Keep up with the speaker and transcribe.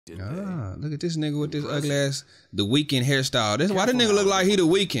Ah, look at this nigga with this ugly ass, the WEEKND hairstyle. That's why the nigga look like he the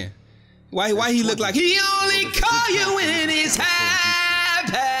WEEKND. Why he look like he only call you when it's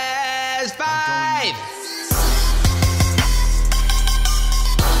 5:30.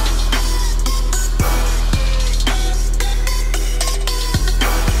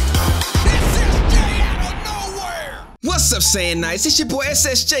 What's up, Saiyan Knights? It's your boy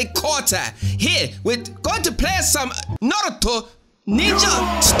SSJ Clothes here with going to play some Naruto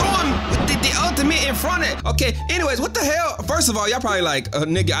Ninja Storm with the ultimate in front of it. Okay, anyways, what the hell? First of all, y'all probably like,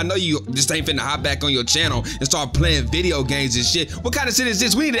 nigga, I know you just ain't finna hop back on your channel and start playing video games and shit. What kind of shit is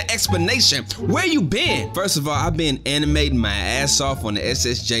this? We need an explanation. Where you been? First of all, I've been animating my ass off on the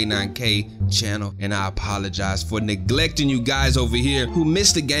SSJ 9K channel, and I apologize for neglecting you guys over here who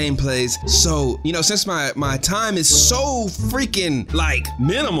missed the gameplays. So, you know, since my time is so freaking like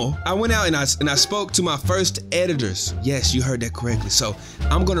minimal, I went out and I spoke to my first editors. Yes, you heard that correctly. So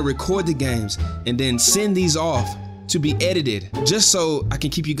I'm gonna record the games and then send these off to be edited, just so I can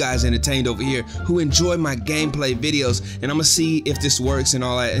keep you guys entertained over here who enjoy my gameplay videos, and I'm gonna see if this works and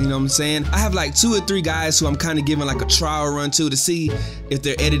all that, you know what I'm saying? I have like 2 or 3 guys who I'm kind of giving like a trial run to see if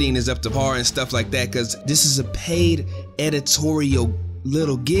their editing is up to par and stuff like that, because this is a paid editorial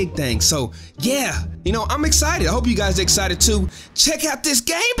little gig thing. So yeah, you know, I'm excited. I hope you guys are excited too. Check out this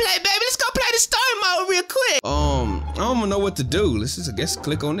gameplay, baby. Let's go play the story mode real quick. I don't know what to do. Let's just, I guess,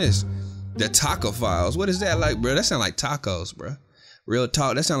 click on this. The taco files. What is that like, bro? That sound like tacos, bro. Real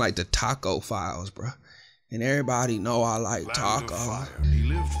talk. That sound like the taco files, bro. And everybody know I like tacos. Look at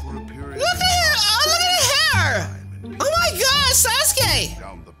him! Oh, look at his hair! Oh my God, Sasuke!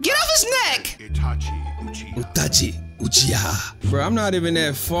 Get off his neck! Utachi. Uchiha. Bro, I'm not even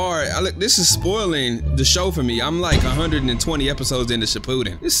that far. Look, this is spoiling the show for me. I'm like 120 episodes into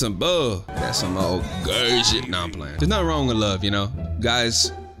Shippuden. This is some bull. That's some old gay shit. Nah, I'm playing. There's nothing wrong with love, you know?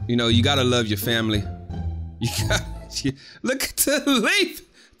 Guys, you know, you gotta love your family. You got, look at the leaf.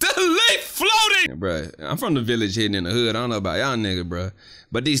 The leaf floating! Bro, I'm from the village hidden in the hood. I don't know about y'all nigga, bro.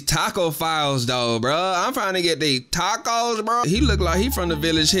 But these taco files, though, bro. I'm trying to get these tacos, bro. He look like he from the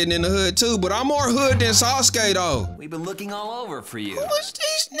village hidden in the hood, too. But I'm more hood than Sasuke, though. We've been looking all over for you. Who was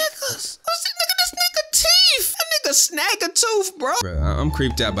these niggas? What's this nigga? This nigga teeth. That nigga snag a tooth, bro. Bro, I'm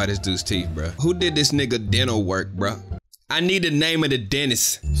creeped out by this dude's teeth, bro. Who did this nigga dental work, bro? I need the name of the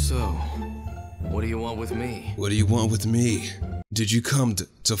dentist. So, what do you want with me? What do you want with me? Did you come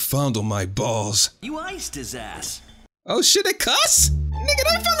to fondle my balls? You iced his ass. Oh shit, they cuss? Nigga,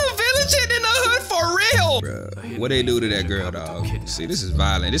 they from the village and in the hood for real. Bruh, what they do to that girl, dog? See, this is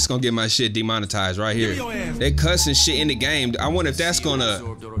violent. This is gonna get my shit demonetized right here. They cussing shit in the game. I wonder if that's gonna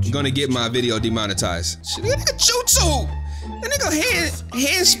get my video demonetized. Shit, that nigga jutsu. That nigga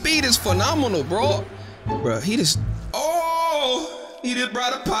hand speed is phenomenal, bro. Bruh, he just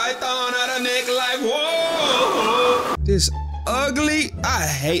brought a python out of neck like, whoa. This ugly. I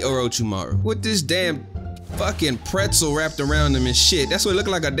hate Orochimaru with this damn fucking pretzel wrapped around him and shit. That's what it looked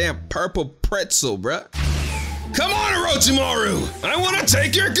like, a damn purple pretzel, bruh. Come on, Orochimaru! I wanna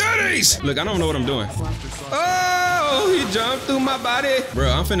take your goodies! Look, I don't know what I'm doing. Oh, he jumped through my body. Bro,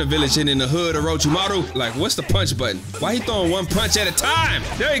 I'm finna village in the hood, Orochimaru. Like, what's the punch button? Why he throwing one punch at a time?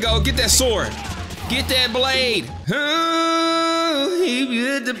 There you go, get that sword. Get that blade. Oh, he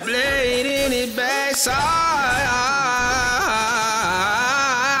put the blade in his backside.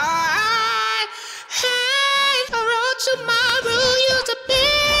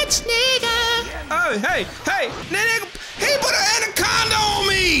 Hey, nigga, he put an anaconda on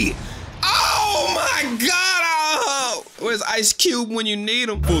me! Oh my God! Oh. Where's Ice Cube when you need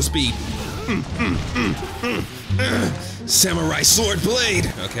him? Full speed. Samurai sword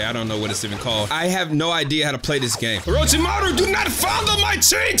blade. Okay, I don't know what it's even called. I have no idea how to play this game. Orochimaru, do not fondle my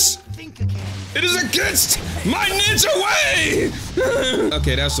cheeks! It is against my ninja way!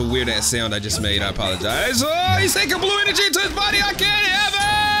 Okay, that's a weird ass sound I just made. I apologize. Oh, he's taking blue energy into his body. I can't have it!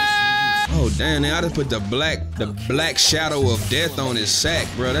 Oh damn, I just put the black shadow of death on his sack,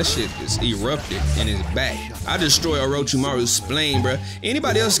 bro. That shit is erupted in his back. I destroy Orochimaru's spleen, bro.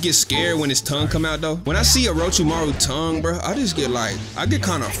 Anybody else get scared when his tongue come out though? When I see Orochimaru's tongue, bro, I just get like, I get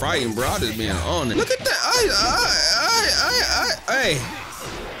kind of frightened, bro. I just being on it. Look at that. Hey.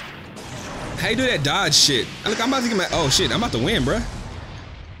 How you do that dodge shit? Look, I'm about to get my, oh shit, I'm about to win, bro.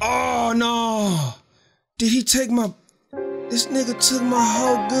 Oh no. Did he take my, this nigga took my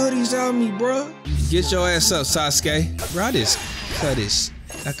whole goodies out of me, bro. Get your ass up, Sasuke. Bro, I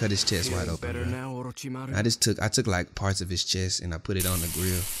cut his chest wide open, bro. I took like parts of his chest and I put it on the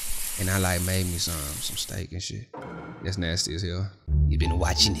grill. And I like made me some steak and shit. That's nasty as hell. You've been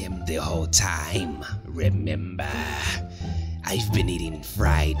watching him the whole time, remember? I've been eating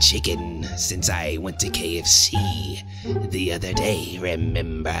fried chicken since I went to KFC the other day,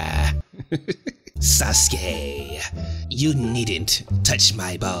 remember? Sasuke, you needn't touch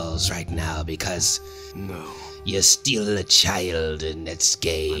my balls right now because you're still a child in that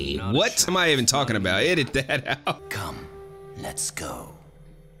game. What am I even talking about? Edit that out. Come, let's go.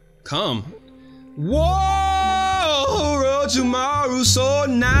 Come. Whoa, tomorrow so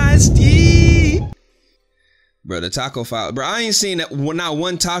nasty. Bro, the taco file. Bro, I ain't seen that not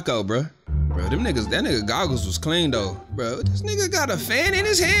one taco, bro. Bro, them niggas, that nigga goggles was clean though. Bro, this nigga got a fan in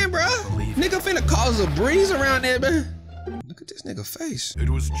his hand, bro. Nigga finna cause a breeze around there, man. Look at this nigga face. It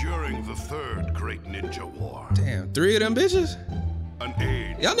was during the third Great Ninja War. Damn, 3 of them bitches? An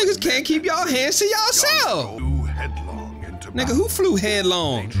age. Y'all niggas can't keep y'all hands to yourself. Nigga, who flew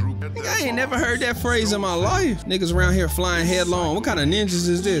headlong? Nigga, I ain't never heard that phrase in my life. Niggas around here flying headlong. What kind of ninjas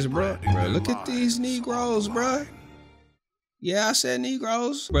is this, bro? Bro, look at these Negroes, bro. Yeah, I said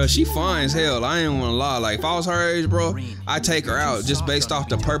Negroes. Bro, she fine as hell. I ain't wanna lie. Like, if I was her age, bro, I'd take her out just based off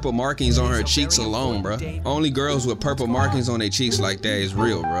the purple markings on her cheeks alone, bro. Only girls with purple markings on their cheeks like that is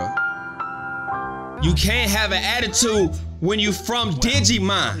real, bro. You can't have an attitude when you from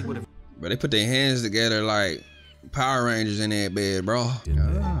Digimon. Bro, they put their hands together like Power Rangers in that bed, bro.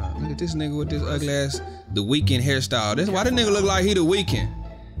 Look at this nigga with this ugly ass, the WEEKND hairstyle. That's why this nigga look like he the WEEKND.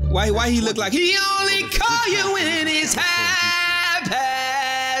 Why he look like he only call you when it's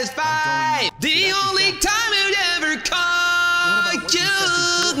 5:30. The only time he'll ever call you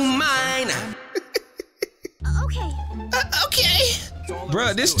mine. Okay.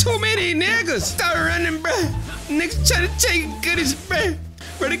 Bruh, there's too many niggas. Start running, bruh. Niggas try to take goodies, bruh.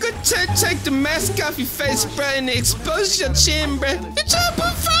 Bro, they gonna take the mask off your face, bruh, and expose your chin, bruh. You try to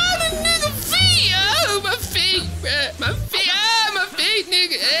put fire in the nigga feet. Oh, my feet, bruh. My feet,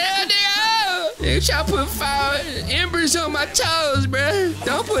 nigga. You try to put fire embers on my toes, bruh.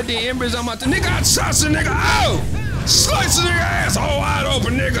 Don't put the embers on my toes. Nigga, I sauce a nigga out. Slice a nigga ass all wide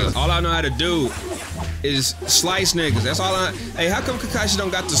open, nigga. All I know how to do is slice niggas. That's all I. Hey, how come Kakashi don't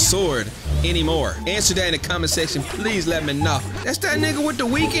got the sword anymore? Answer that in the comment section. Please let me know. That's that nigga with the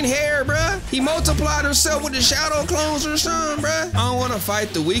WEEKND hair, bruh. He multiplied himself with the shadow clones or something, bruh. I don't want to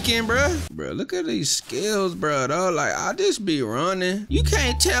fight the WEEKND, bruh. Bruh, look at these skills, bruh, though. Like, I just be running. You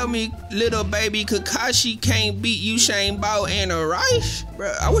can't tell me little baby Kakashi can't beat Usain Bolt and a rice.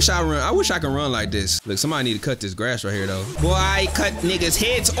 Bruh, I wish I could run like this. Look, somebody need to cut this grass right here, though. Boy, I cut niggas'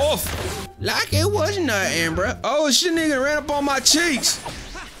 heads off like it was nothing, bruh. Oh, shit, nigga ran up on my cheeks.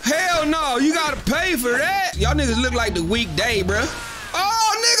 Hell no, you gotta pay for that. Y'all niggas look like the weekday, bruh.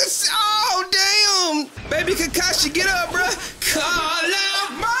 Oh, niggas, oh, damn. Baby Kakashi, get up, bruh. Call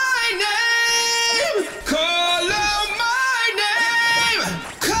out my name. Call out my name.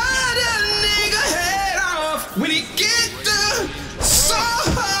 Cut a nigga head off when he get the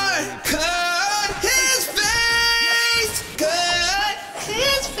sword. Cut his face. Cut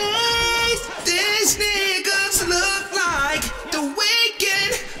his face. These niggas look like the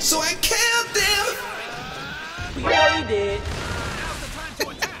WEEKND, so I killed them. Yeah, you did.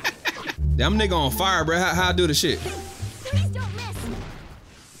 Damn nigga on fire, bro. How I do the shit?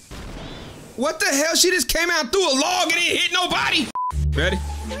 What the hell? She just came out through a log and didn't hit nobody. Ready?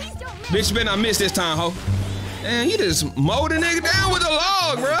 Bitch, you better not miss this time, ho. Man, you just mowed a nigga down with a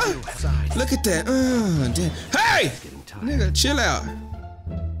log, bro. Look at that. Damn. Hey! Nigga, chill out.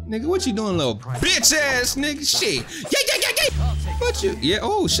 Nigga, what you doing, little bitch ass nigga? Shit. Yeah. What you? Yeah,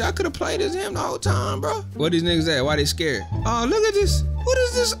 oh, shit, I could have played as him the whole time, bro. What these niggas at? Why they scared? Oh, look at this. What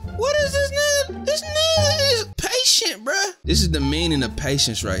is this? What is this nigga? This nigga is patient, bro. This is the meaning of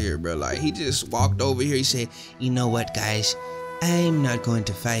patience right here, bro. Like, he just walked over here. He said, you know what, guys? I'm not going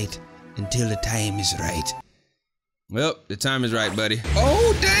to fight until the time is right. Well, the time is right, buddy.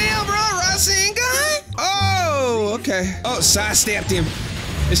 Oh, damn, bro. Rasengan? Oh, okay. Oh, sidestepped him.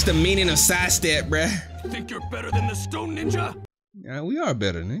 It's the meaning of sidestep, bruh. Think you're better than the Stone Ninja? Yeah, we are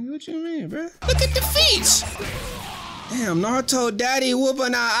better, nigga. What you mean, bruh? Look at the feet. Damn, Naruto daddy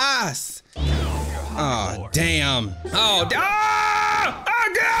whooping our ass. Oh, damn. Oh, get out of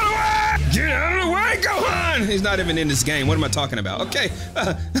the way! Get out of the way, Gohan! He's not even in this game. What am I talking about? Okay.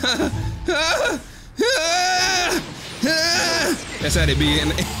 That's how they be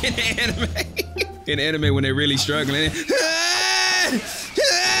in anime. In anime when they're really struggling.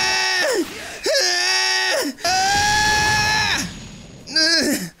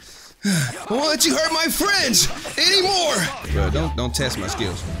 Why don't you hurt my friends anymore? Bro, don't test my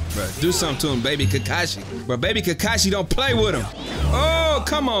skills. Bro, do something to him, baby Kakashi. Bro, baby Kakashi don't play with him. Oh,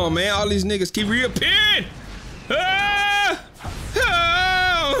 come on, man. All these niggas keep reappearing.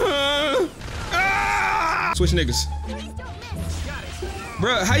 Switch niggas.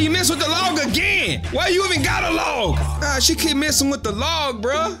 Bruh, how you mess with the log again? Why you even got a log? She keep messing with the log,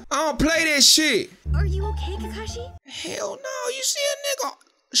 bruh. I don't play that shit. Are you okay, Kakashi? Hell no, you see a nigga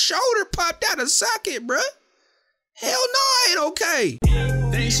shoulder popped out of socket, bruh. Hell no, I ain't okay.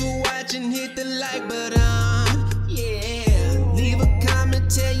 Thanks for watching, hit the like button, yeah. Leave a comment,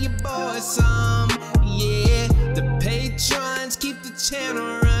 tell your boys some, yeah. The patrons keep the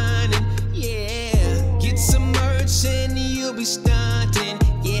channel running, yeah. Get some merch and you'll be stunting,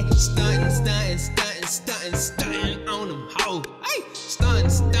 yeah. Stunting, stunting, stunting, stunting, stunting on them hoes. Hey, stunting,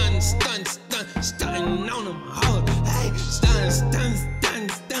 stunting, stunting, stunting, stunting on them hoes. Hey, stunting, stunting, stunting,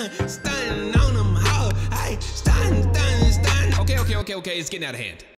 stunting, stunting on them hoes. Hey, stunting, stunting, stunting. Okay, it's getting out of hand.